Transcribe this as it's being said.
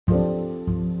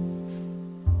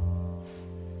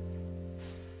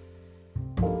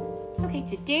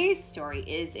Okay, today's story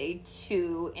is a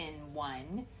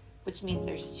 2-in-1, which means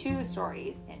there's 2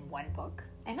 stories in one book,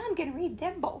 and I'm going to read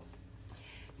them both.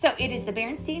 So it is the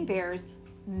Berenstain Bears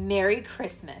Merry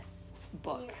Christmas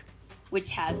book,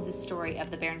 which has the story of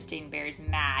the Berenstain Bears'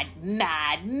 mad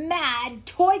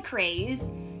toy craze,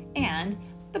 and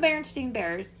the Berenstain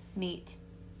Bears meet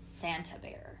Santa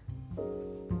Bear.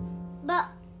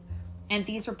 And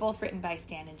these were both written by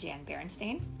Stan and Jan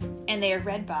Berenstain, and they are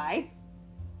read by...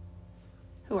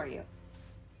 Who are you?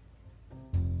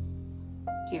 Do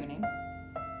you have a name?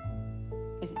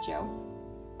 Is it Joe?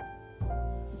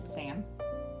 Is it Sam?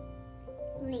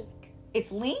 Link. It's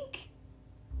Link?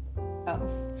 Oh,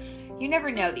 you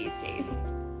never know these days.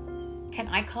 Can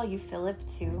I call you Philip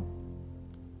too?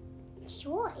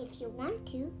 Sure, if you want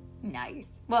to. Nice.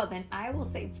 Well, then I will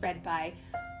say it's read by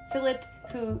Philip,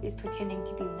 who is pretending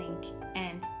to be Link,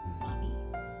 and Mommy.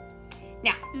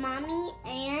 Now, Mommy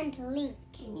and Link.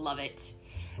 love it.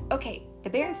 Okay, the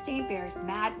Berenstain Bears'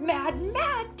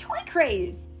 mad toy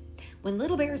craze. When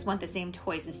little bears want the same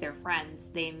toys as their friends,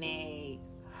 they may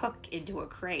hook into a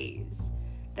craze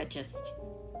that just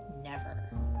never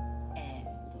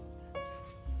ends.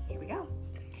 Here we go.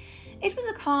 It was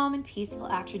a calm and peaceful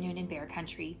afternoon in Bear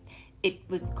Country. It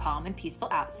was calm and peaceful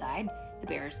outside the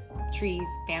Bears' trees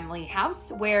family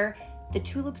house, where the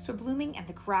tulips were blooming and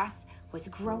the grass was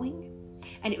growing.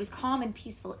 And it was calm and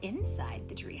peaceful inside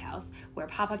the treehouse, where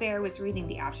Papa Bear was reading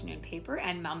the afternoon paper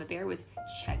and Mama Bear was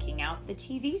checking out the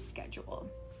TV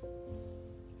schedule.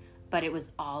 But it was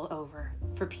all over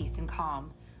for peace and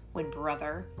calm when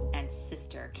brother and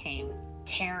sister came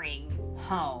tearing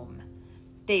home.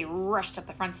 They rushed up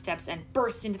the front steps and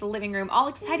burst into the living room, all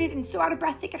excited and so out of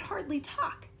breath they could hardly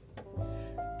talk.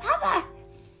 "Papa!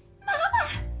 Mama!"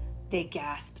 they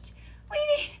gasped. "We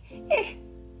need it!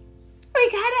 We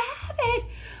gotta have it!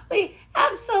 We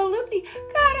absolutely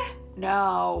gotta..."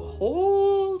 "Now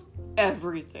hold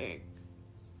everything,"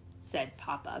 said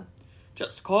Papa.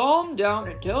 "Just calm down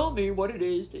and tell me what it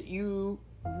is that you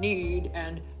need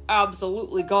and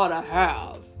absolutely gotta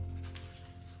have."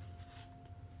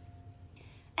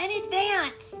 "An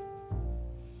advance,"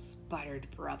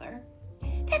 sputtered brother.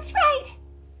 "That's right,"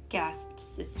 gasped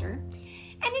sister.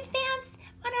 "An advance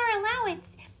on our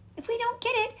allowance. If we don't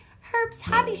get it, Herb's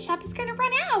Hobby Shop is gonna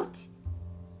run out."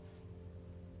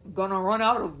 "Gonna run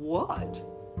out of what?"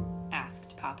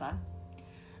 asked Papa.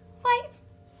 "Why,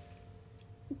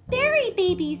 berry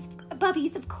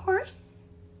bubbies, of course,"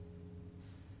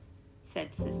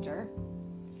 said sister.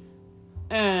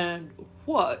 "And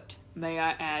what, may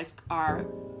I ask, are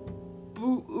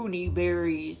boonie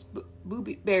berries,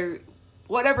 booby berry,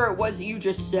 whatever it was that you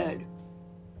just said?"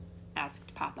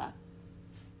 asked Papa.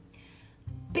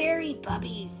 "Berry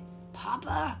bubbies,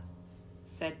 Papa,"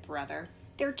 said brother.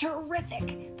 "They're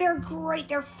terrific. They're great.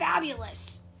 They're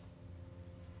fabulous.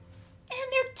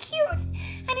 And they're cute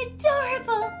and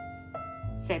adorable,"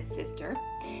 said sister.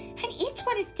 "And each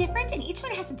one is different and each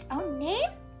one has its own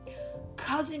name?"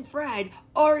 "Cousin Fred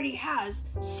already has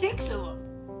 6 of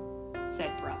them,"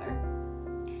 said brother.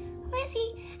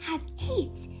 "Lizzie has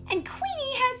 8 and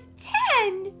Queenie has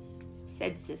 10,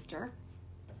 said sister.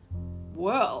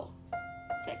 "Well,"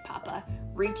 said Papa,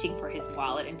 reaching for his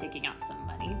wallet and taking out some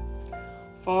money,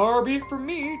 "far be it from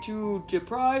me to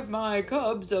deprive my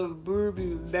cubs of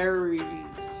booby berries."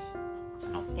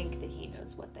 I don't think that he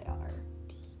knows what they are.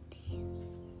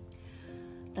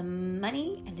 The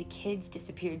money and the kids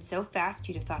disappeared so fast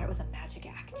you'd have thought it was a magic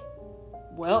act.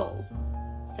 "Well,"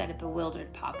 said a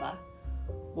bewildered Papa,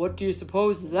 "what do you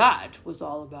suppose that was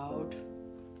all about?"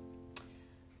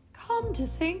 "Come to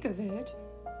think of it,"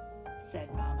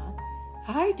 said Mama,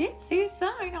 "I did see a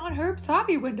sign on Herb's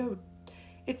hobby window.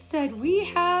 It said, 'We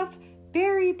have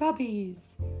berry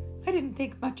bubbies.' I didn't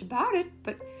think much about it,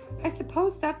 but I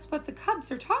suppose that's what the cubs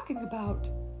are talking about."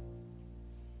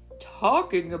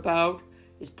 "Talking about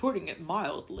is putting it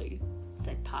mildly,"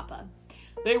 said Papa.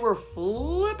 "They were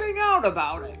flipping out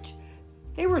about it.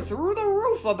 They were through the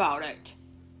roof about it."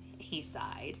 He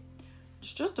sighed.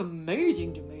 "It's just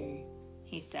amazing to me,"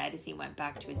 he said as he went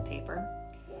back to his paper,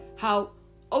 "how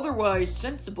otherwise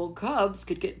sensible cubs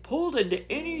could get pulled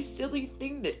into any silly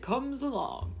thing that comes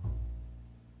along."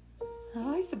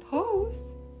 "I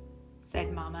suppose,"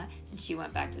 said Mama, and she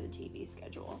went back to the TV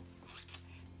schedule.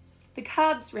 The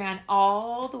cubs ran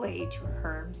all the way to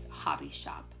Herb's Hobby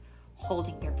Shop,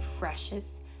 holding their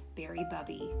precious Berry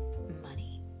Bubby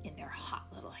money in their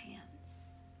hot little hands.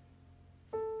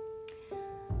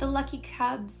 The lucky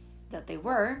cubs that they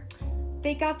were,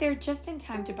 they got there just in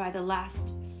time to buy the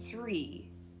last 3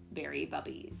 Berry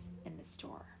Bubbies in the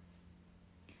store.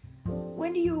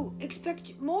 "When do you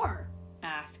expect more?"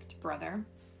 asked brother.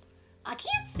 I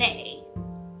can't say,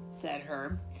 said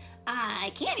Herb.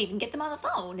 I can't even get them on the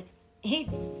phone.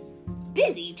 It's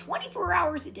busy 24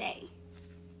 hours a day.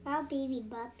 Our baby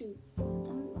puppies.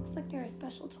 Oh, looks like they're a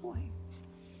special toy.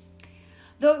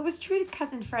 Though it was true that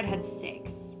Cousin Fred had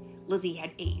 6, Lizzie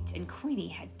had 8, and Queenie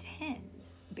had 10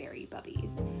 berry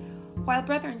bubbies, while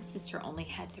brother and sister only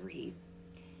had 3.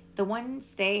 The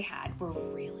ones they had were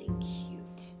really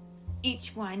cute.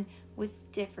 Each one was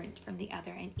different from the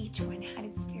other, and each one had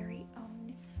its very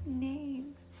own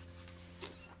name.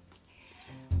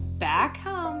 Back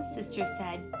home, Sister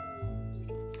said,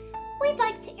 "We'd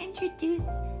like to introduce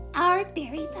our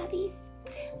berry bubbies.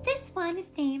 This one is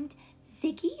named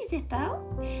Ziggy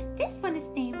Zippo. This one is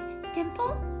named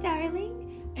Dimple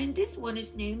Darling. And this one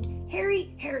is named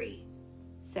Harry,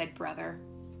 said Brother.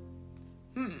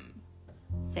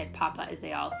 Said Papa as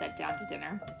they all sat down to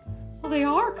dinner. Well, they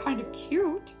are kind of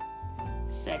cute,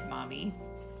 said Mommy.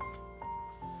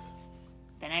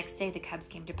 The next day, the Cubs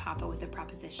came to Papa with a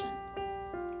proposition.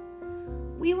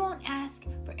 We won't ask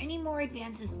for any more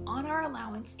advances on our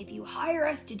allowance if you hire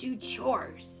us to do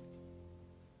chores,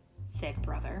 said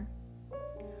Brother.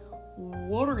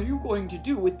 What are you going to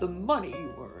do with the money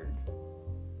you earn?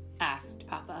 Asked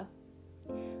Papa.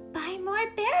 Buy more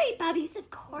berry bubbies, of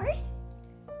course,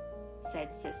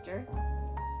 said Sister.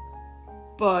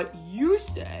 But you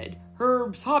said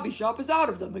Herb's hobby shop is out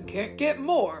of them and can't get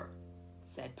more,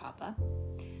 said Papa.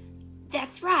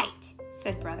 That's right,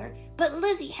 said Brother, but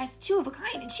Lizzie has 2 of a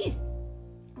kind and she's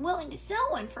willing to sell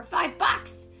one for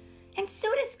 $5. And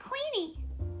so does Queenie,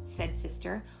 said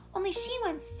Sister, only she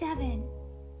wants 7.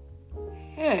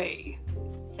 Hey,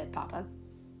 said Papa.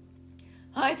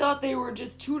 I thought they were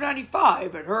just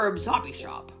 $2.95 at Herb's hobby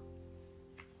shop.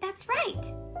 That's right,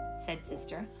 said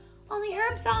Sister, only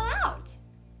Herb's all out.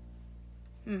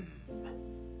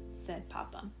 Said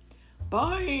Papa.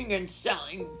 Buying and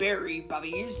selling berry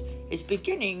bubbies is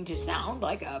beginning to sound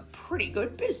like a pretty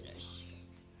good business.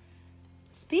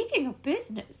 Speaking of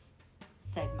business,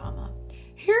 said Mama,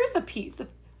 here's a piece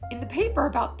in the paper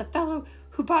about the fellow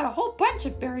who bought a whole bunch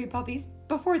of berry bubbies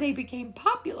before they became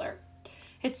popular.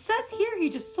 It says here he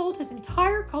just sold his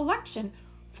entire collection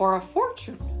for a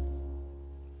fortune.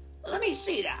 Let me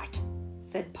see that,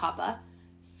 said Papa,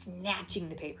 snatching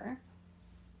the paper.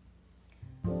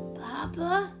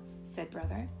 Papa, said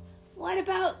Brother, what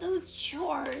about those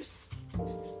chores?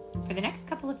 For the next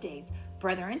couple of days,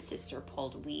 Brother and Sister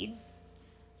pulled weeds,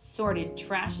 sorted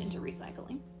trash into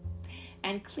recycling,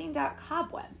 and cleaned out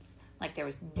cobwebs like there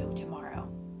was no tomorrow.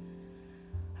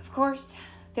 Of course,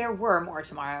 there were more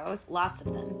tomorrows, lots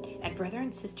of them, and Brother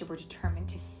and Sister were determined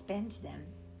to spend them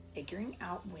figuring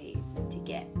out ways to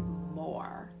get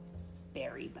more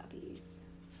berry bubbies.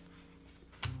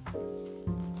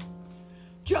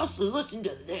 Just listen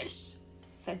to this,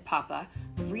 said Papa,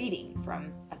 reading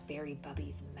from a Berry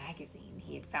Bubbies magazine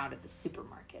he had found at the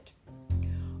supermarket.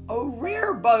 A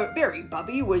rare berry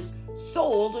bubby was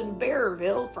sold in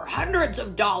Bearville for hundreds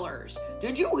of dollars.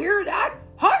 Did you hear that?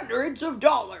 Hundreds of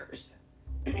dollars.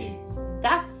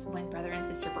 That's when Brother and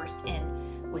Sister burst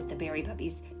in with the berry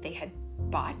bubbies they had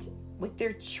bought with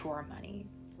their chore money.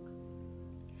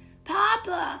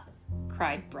 Papa,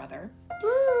 cried Brother.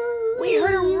 We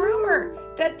heard a rumor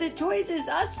that the Toys "R"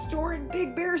 Us store in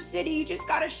Big Bear City just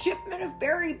got a shipment of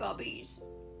berry bubbies.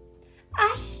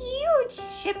 A huge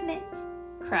shipment,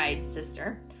 cried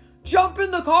Sister. Jump in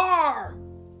the car,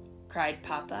 cried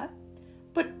Papa.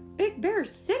 But Big Bear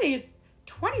City is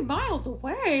 20 miles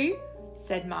away,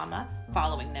 said Mama,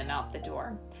 following them out the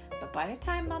door. But by the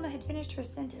time Mama had finished her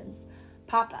sentence,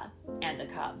 Papa and the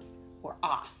Cubs were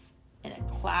off in a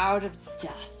cloud of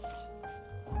dust.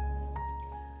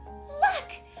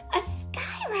 Look, a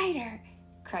Skyrider,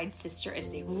 cried Sister as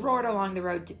they roared along the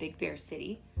road to Big Bear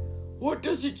City. What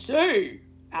does it say?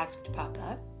 Asked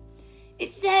Papa.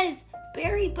 It says,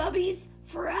 berry bubbies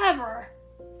forever,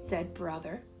 said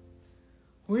Brother.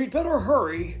 We'd better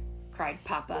hurry, cried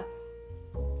Papa,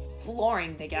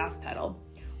 flooring the gas pedal,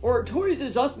 or Toys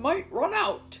 "R" Us might run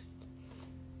out.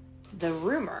 The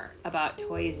rumor about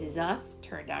Toys "R" Us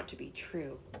turned out to be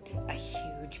true. A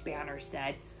huge banner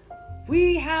said,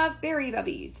 We have berry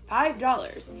bubbies,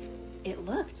 $5. It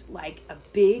looked like a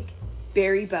big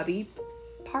berry bubby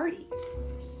party.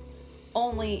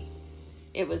 Only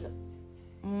it was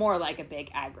more like a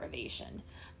big aggravation.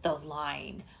 The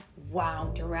line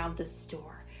wound around the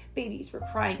store. Babies were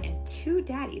crying, and 2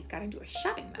 daddies got into a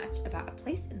shoving match about a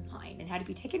place in line and had to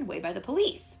be taken away by the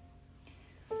police.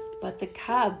 But the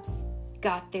Cubs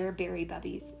got their berry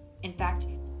bubbies. In fact,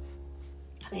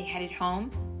 they headed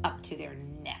home up to their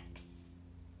necks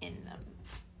in them.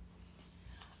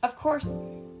 Of course,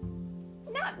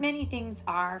 not Not many things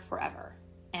are forever,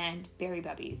 and Berry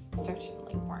Bubbies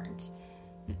certainly weren't.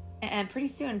 And pretty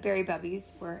soon, Berry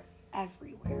Bubbies were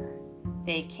everywhere.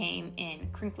 They came in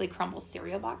crinkly crumble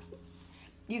cereal boxes.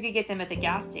 You could get them at the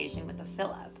gas station with a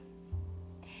fill-up.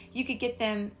 You could get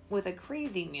them with a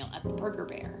crazy meal at the Burger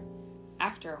Bear.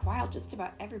 After a while, just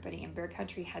about everybody in Bear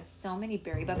Country had so many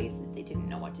Berry Bubbies that they didn't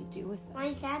know what to do with them. Why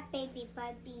is that baby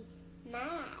Bubby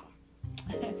mad?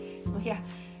 Well, yeah.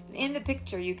 In the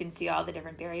picture, you can see all the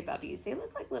different Berry Bubbies. They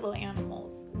look like little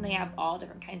animals, and they have all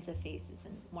different kinds of faces,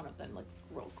 and one of them looks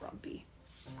real grumpy.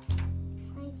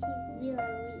 Why is he really?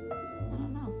 I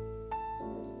don't know.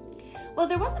 Well,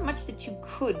 there wasn't much that you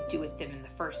could do with them in the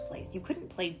first place. You couldn't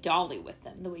play dolly with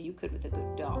them the way you could with a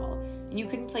good doll. And you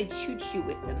couldn't play choo-choo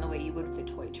with them the way you would with a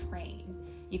toy train.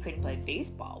 You couldn't play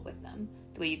baseball with them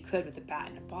the way you could with a bat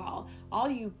and a ball. All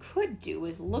you could do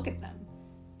was look at them.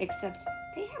 Except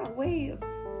they had a way of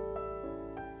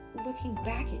looking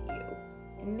back at you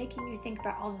and making you think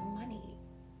about all the money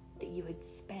that you had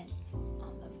spent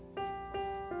on them.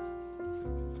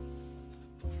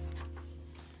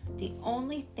 The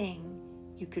only thing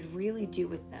you could really do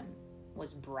with them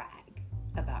was brag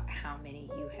about how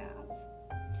many you have.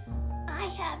 I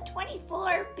have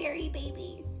 24 berry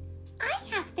babies. I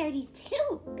have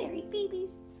 32 berry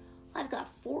babies. I've got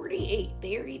 48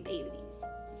 berry babies.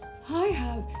 I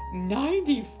have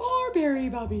 94 Berry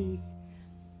Bubbies.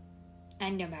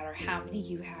 And no matter how many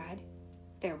you had,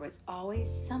 there was always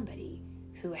somebody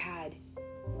who had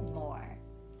more.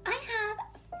 I have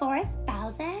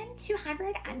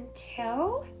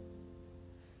 4,202.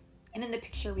 And in the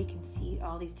picture, we can see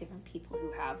all these different people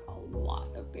who have a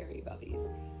lot of Berry Bubbies.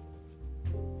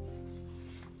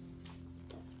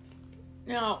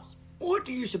 Now, what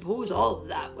do you suppose all of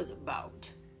that was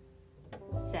about?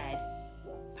 Said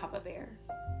Papa Bear.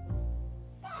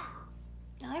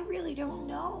 I really don't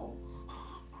know,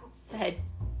 said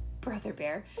Brother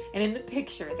Bear. And in the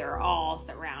picture, they're all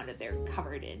surrounded. They're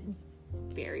covered in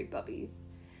Berry Bubbies.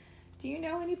 Do you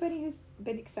know anybody who's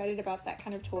been excited about that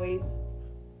kind of toys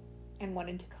and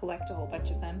wanted to collect a whole bunch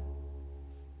of them?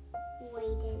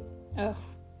 Waiting. Oh,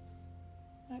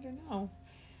 I don't know.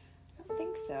 I don't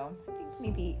think so. I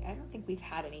don't think we've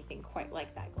had anything quite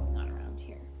like that going on around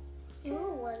here.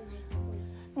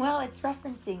 Well, it's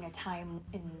referencing a time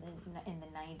in the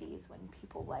 90s when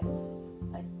people liked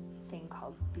a thing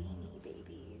called Beanie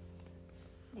Babies.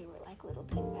 They were like little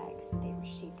beanbags, but they were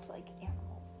shaped like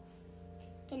animals.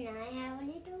 Can I have one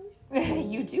of those?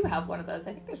 You do have one of those.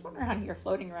 I think there's one around here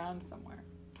floating around somewhere.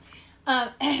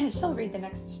 Shall we read the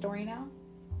next story now?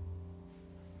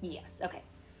 Yes, okay.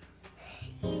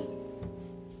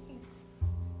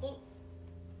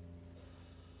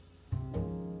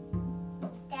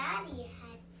 Daddy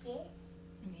had this.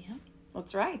 Yeah,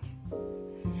 that's right.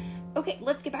 Okay,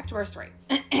 let's get back to our story.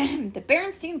 The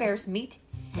Berenstain Bears meet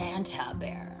Santa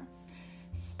Bear.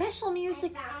 Special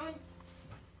music. I found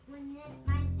one of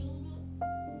my baby.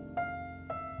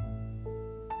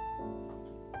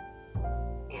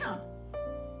 Yeah.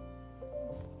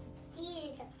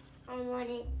 These I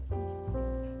wanted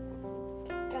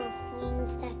the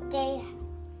things that they have.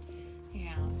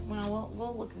 Yeah. Well,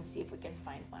 we'll look and see if we can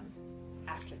find one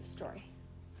after the story.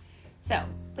 So,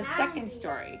 the second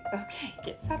story. Okay,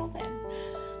 get settled in.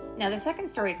 Now, the second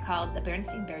story is called The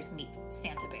Berenstain Bears Meet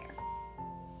Santa Bear.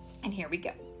 And here we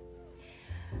go.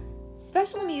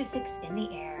 Special music's in the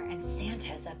air and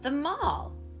Santa's at the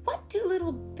mall. What do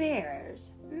little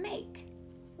bears make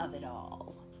of it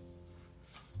all?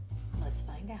 Let's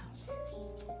find out.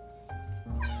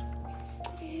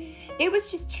 It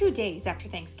was just 2 days after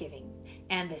Thanksgiving,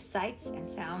 and the sights and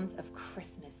sounds of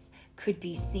Christmas could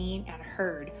be seen and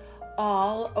heard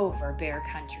all over Bear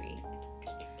Country.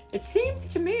 It seems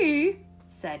to me,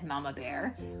 said Mama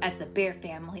Bear, as the Bear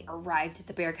family arrived at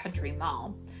the Bear Country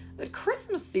Mall, that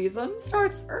Christmas season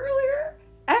starts earlier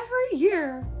every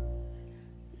year.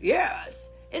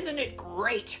 Yes, isn't it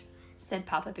great, said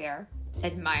Papa Bear,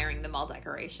 admiring the mall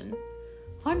decorations.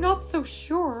 I'm not so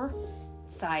sure,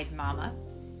 sighed Mama.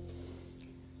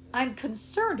 I'm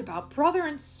concerned about Brother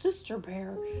and Sister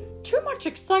Bear. Too much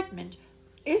excitement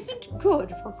isn't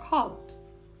good for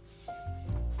cubs.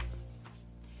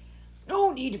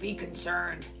 No need to be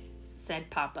concerned, said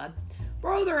Papa.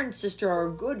 Brother and sister are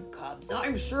good cubs.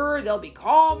 I'm sure they'll be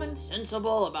calm and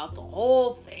sensible about the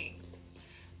whole thing.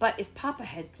 But if Papa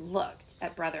had looked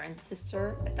at Brother and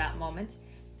Sister at that moment,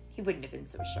 he wouldn't have been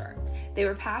so sure. They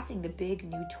were passing the big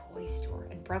new toy store,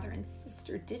 and Brother and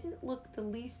Sister didn't look the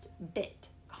least bit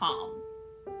calm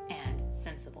and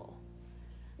sensible.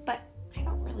 But I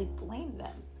don't really blame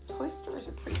them. Toy stores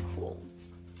are pretty cool.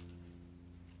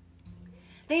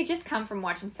 They had just come from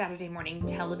watching Saturday morning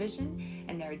television,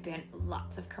 and there had been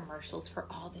lots of commercials for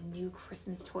all the new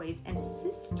Christmas toys, and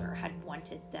Sister had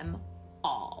wanted them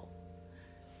all.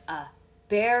 A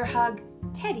bear hug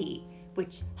teddy,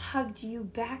 which hugged you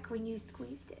back when you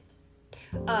squeezed it.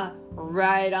 A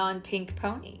ride-on pink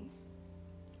pony.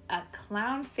 A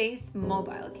clown face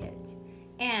mobile kit.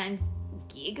 And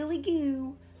Giggly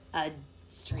Goo, a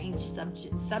strange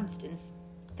substance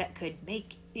that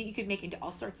you could make into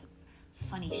all sorts of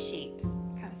funny shapes.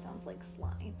 Kind of sounds like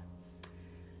slime.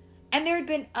 And there had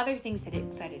been other things that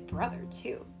excited Brother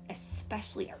too,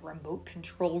 especially a remote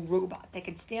control robot that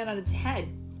could stand on its head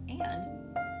and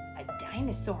a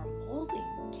dinosaur molding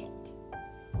kit.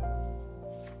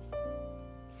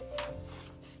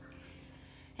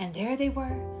 And there they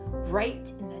were,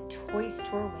 right in the toy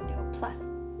store window, plus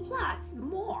lots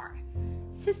more.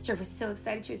 Sister was so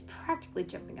excited she was practically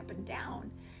jumping up and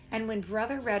down. And when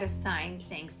Brother read a sign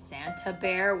saying Santa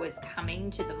Bear was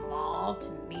coming to the mall to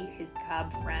meet his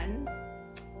cub friends,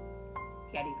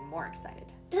 he got even more excited.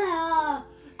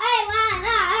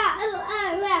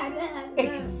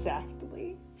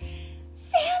 Exactly.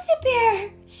 Santa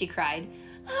Bear, she cried.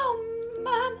 Oh,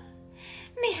 Mama,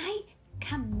 may I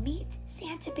come meet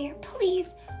Santa Bear, please?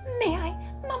 May I,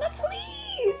 Mama,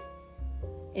 please?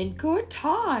 In good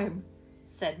time,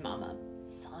 said Mama,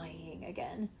 sighing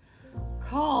again.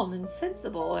 Calm and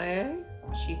sensible, eh?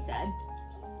 She said,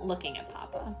 looking at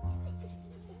Papa.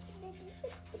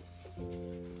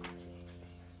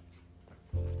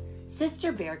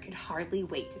 Sister Bear could hardly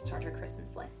wait to start her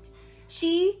Christmas list.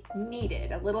 She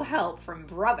needed a little help from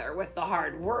Brother with the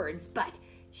hard words, but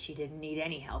she didn't need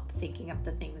any help thinking up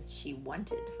the things she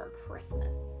wanted for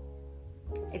Christmas.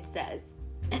 It says,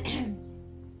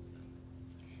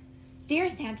 Dear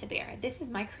Santa Bear, this is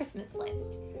my Christmas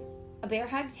list. A bear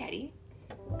hug teddy,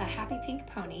 a happy pink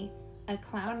pony, a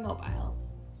clown mobile,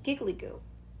 Giggly Goo,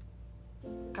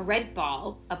 a red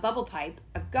ball, a bubble pipe,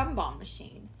 a gumball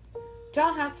machine,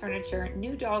 dollhouse furniture,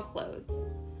 new doll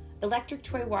clothes, electric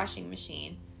toy washing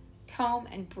machine, comb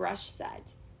and brush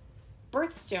set,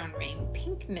 birthstone ring,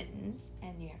 pink mittens,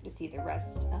 and you have to see the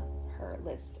rest of her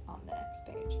list on the next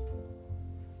page.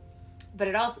 But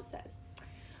it also says,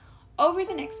 over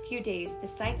the next few days, the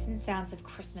sights and sounds of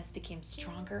Christmas became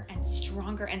stronger and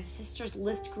stronger, and Sister's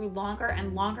list grew longer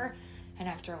and longer, and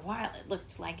after a while, it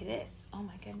looked like this. Oh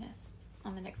my goodness.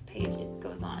 On the next page, it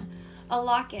goes on. A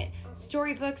locket,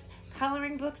 storybooks,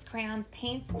 coloring books, crayons,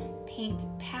 paints, paint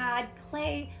pad,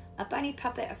 clay, a bunny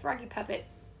puppet, a froggy puppet,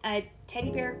 a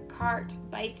teddy bear cart,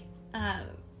 bike,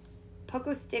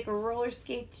 pogo stick, a roller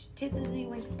skate,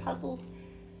 tiddlywinks puzzles.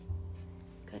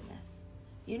 Goodness.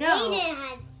 You know. Aiden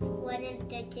has one of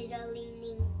the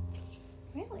tiddlywinks.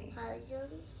 Really?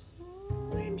 Puzzles.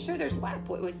 I'm sure there's a lot of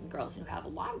boys and girls who have a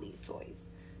lot of these toys.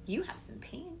 You have some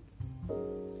paints.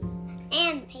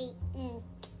 And paint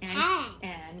pads.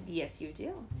 And yes, you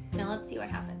do. Now let's see what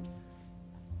happens.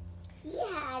 He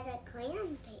has a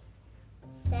crayon paint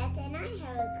set, and I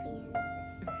have a crayon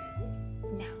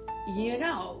set. Now, you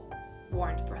know,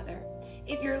 warned Brother,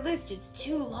 if your list is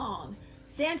too long,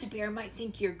 Santa Bear might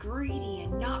think you're greedy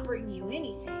and not bring you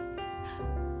anything.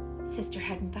 Sister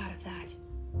hadn't thought of that.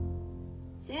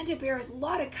 Santa Bear has a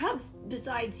lot of cubs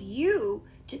besides you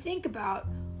to think about.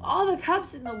 All the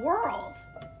cubs in the world.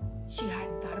 She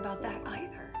hadn't thought about that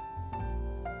either.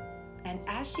 And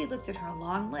as she looked at her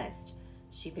long list,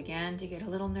 she began to get a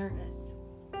little nervous.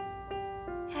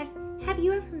 Have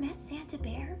you ever met Santa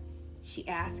Bear? She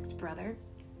asked Brother.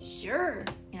 Sure,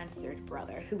 answered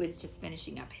Brother, who was just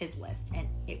finishing up his list, and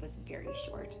it was very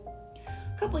short.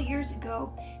 A couple of years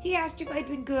ago, he asked if I'd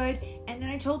been good, and then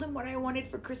I told him what I wanted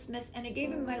for Christmas, and I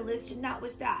gave him my list, and that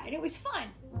was that, and it was fun.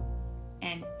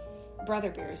 And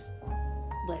Brother Bear's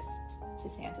list to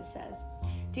Santa says,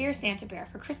 Dear Santa Bear,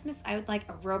 for Christmas I would like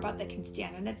a robot that can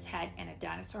stand on its head and a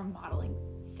dinosaur modeling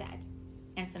set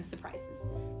and some surprises.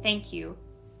 Thank you,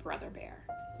 Brother Bear.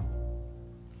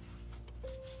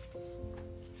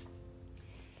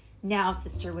 Now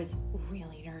Sister was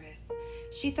really nervous.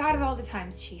 She thought of all the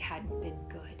times she hadn't been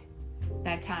good.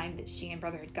 That time that she and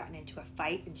Brother had gotten into a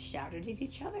fight and shouted at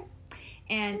each other.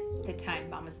 And the time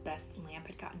Mama's best lamp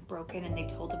had gotten broken and they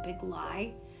told a big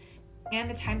lie. And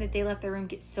the time that they let their room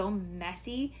get so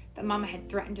messy that Mama had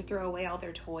threatened to throw away all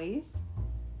their toys.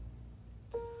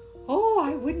 Oh,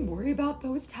 I wouldn't worry about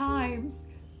those times,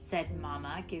 said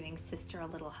Mama, giving Sister a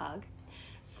little hug.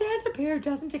 Santa Bear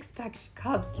doesn't expect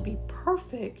cubs to be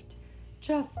perfect,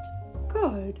 just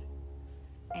good.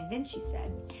 And then she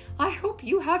said, I hope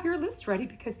you have your list ready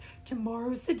because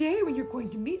tomorrow's the day when you're going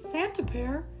to meet Santa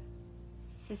Bear.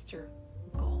 Sister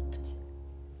gulped.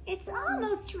 It's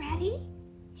almost ready,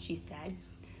 she said.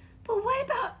 But what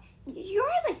about your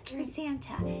list for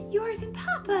Santa? Yours and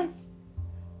Papa's?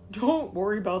 Don't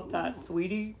worry about that,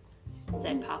 sweetie,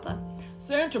 said Papa.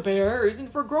 Santa Bear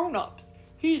isn't for grown-ups.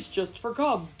 He's just for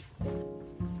cubs.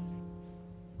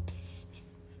 Psst,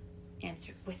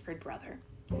 whispered Brother.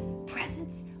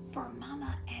 Presents for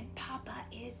Mama and Papa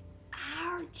is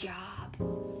our job,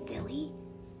 silly.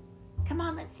 Come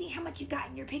on, let's see how much you got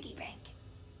in your piggy bank.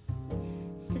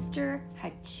 Sister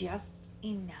had just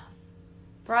enough.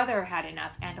 Brother had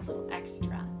enough and a little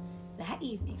extra. That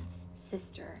evening,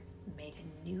 Sister made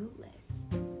a new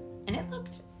list, and it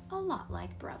looked a lot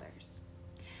like Brother's.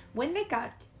 When they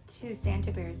got to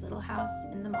Santa Bear's little house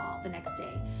in the mall the next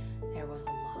day, there was a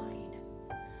line.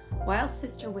 While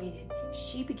Sister waited,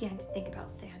 she began to think about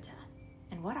Santa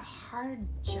and what a hard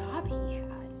job he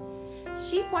had.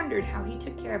 She wondered how he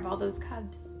took care of all those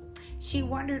cubs. She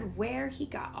wondered where he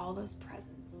got all those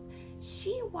presents.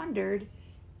 She wondered.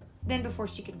 Then before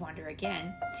she could wonder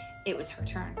again, it was her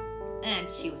turn,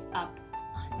 and she was up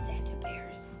on Santa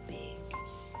Bear's big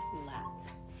lap.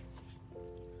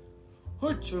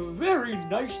 It's very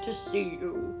nice to see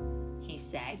you, he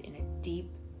said in a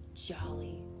deep,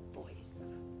 jolly voice.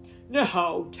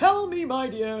 Now, tell me, my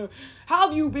dear,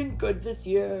 have you been good this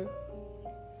year?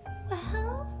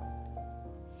 Well,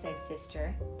 said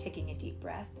Sister, taking a deep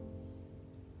breath,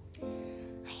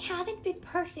 I haven't been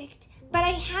perfect, but I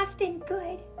have been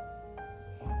good.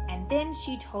 And then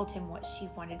she told him what she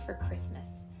wanted for Christmas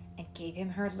and gave him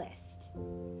her list.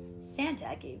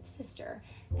 Santa gave Sister,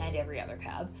 and every other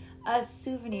cub, a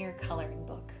souvenir coloring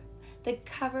book. The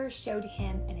cover showed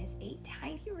him and his 8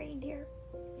 tiny reindeer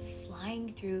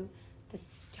flying through the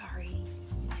starry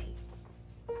night.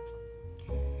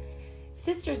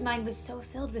 Sister's mind was so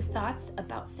filled with thoughts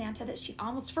about Santa that she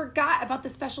almost forgot about the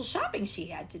special shopping she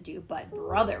had to do, but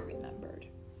Brother remembered.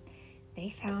 They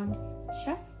found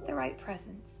just the right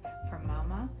presents for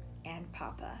Mama and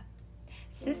Papa.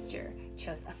 Sister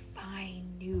chose a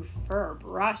fine new fur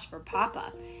brush for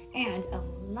Papa and a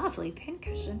lovely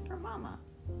pincushion for Mama.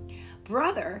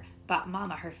 Brother bought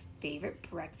Mama her favorite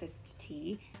breakfast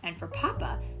tea and for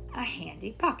Papa a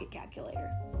handy pocket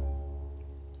calculator.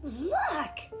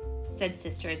 Look, said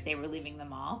Sister as they were leaving the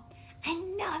mall,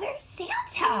 another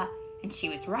Santa! And she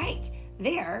was right.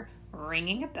 There,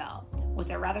 ringing a bell,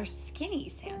 was a rather skinny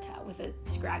Santa with a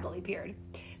scraggly beard.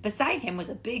 Beside him was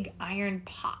a big iron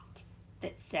pot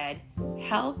that said,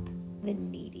 Help the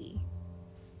Needy.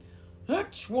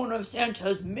 That's one of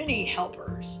Santa's mini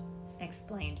helpers,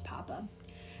 explained Papa.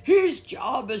 His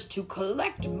job is to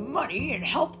collect money and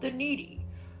help the needy.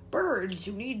 Birds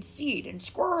who need seed and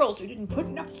squirrels who didn't put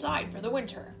enough aside for the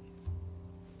winter.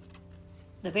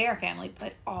 The Bear family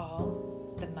put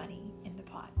all the money in the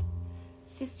pot.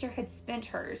 Sister had spent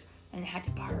hers and had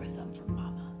to borrow some from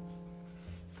Mama.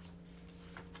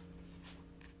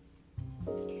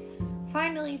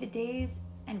 Finally, the days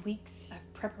and weeks of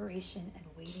preparation and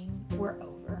waiting were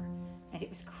over, and it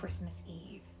was Christmas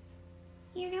Eve.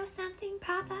 You know something,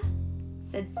 Papa?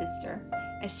 Said Sister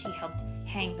as she helped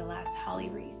hang the last holly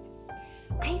wreath.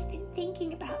 I've been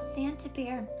thinking about Santa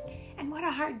Bear and what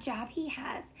a hard job he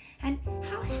has, and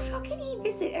how can he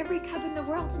visit every cub in the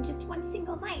world in just one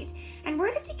single night? And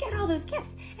where does he get all those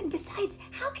gifts? And besides,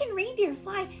 how can reindeer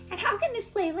fly? And how can the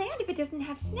sleigh land if it doesn't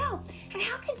have snow? And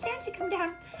how can Santa come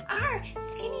down our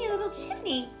skinny little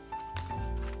chimney?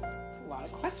 It's a lot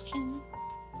of questions.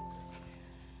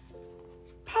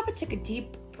 Papa took a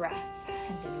deep breath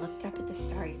and then looked up at the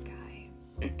starry sky.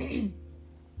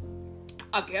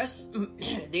 I guess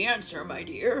the answer, my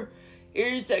dear,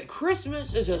 is that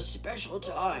Christmas is a special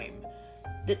time.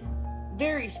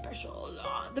 Very special.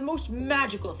 The most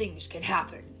magical things can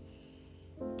happen.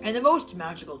 And the most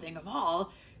magical thing of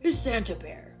all is Santa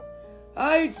Bear.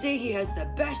 I'd say he has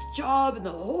the best job in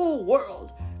the whole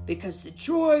world because the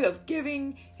joy of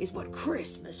giving is what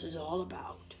Christmas is all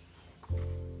about.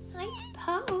 I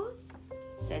suppose,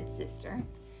 said Sister,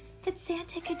 that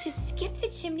Santa could just skip the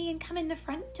chimney and come in the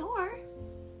front door.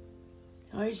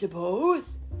 I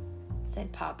suppose,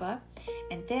 said Papa,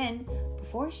 and then,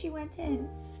 before she went in,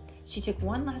 she took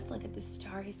one last look at the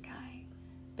starry sky,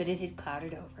 but it had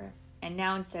clouded over, and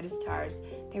now instead of stars,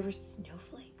 there were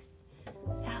snowflakes,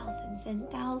 thousands and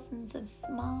thousands of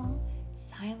small,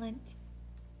 silent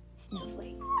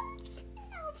snowflakes.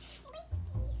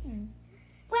 Snowflakes.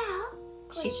 Well,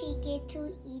 Could she get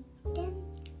to eat them?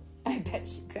 I bet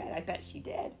she could. I bet she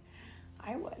did.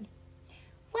 I would.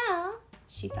 Well,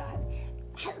 she thought,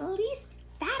 at least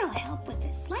that'll help with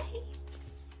the sleigh.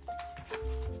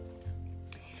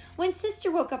 When Sister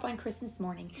woke up on Christmas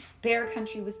morning, Bear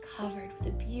Country was covered with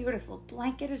a beautiful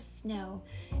blanket of snow,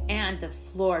 and the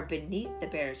floor beneath the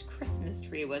bear's Christmas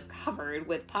tree was covered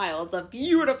with piles of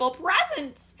beautiful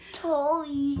presents.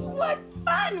 Toys. What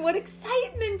fun, what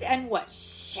excitement, and what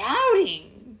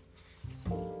shouting.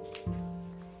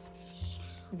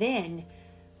 Then,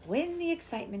 when the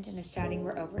excitement and the shouting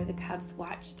were over, the cubs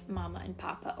watched Mama and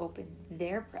Papa open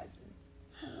their presents.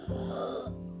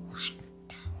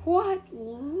 What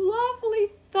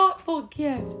lovely, thoughtful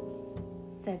gifts,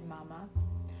 said Mama.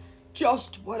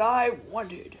 Just what I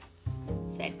wanted,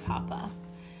 said Papa.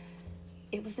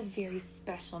 It was a very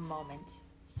special moment.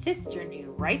 Sister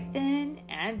knew right then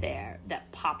and there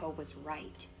that Papa was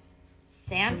right.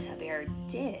 Santa Bear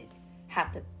did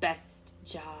have the best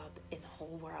job in the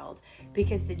whole world,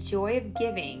 because the joy of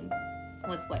giving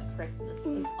was what Christmas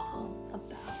was all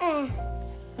about.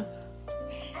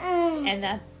 And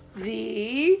that's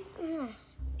the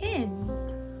end.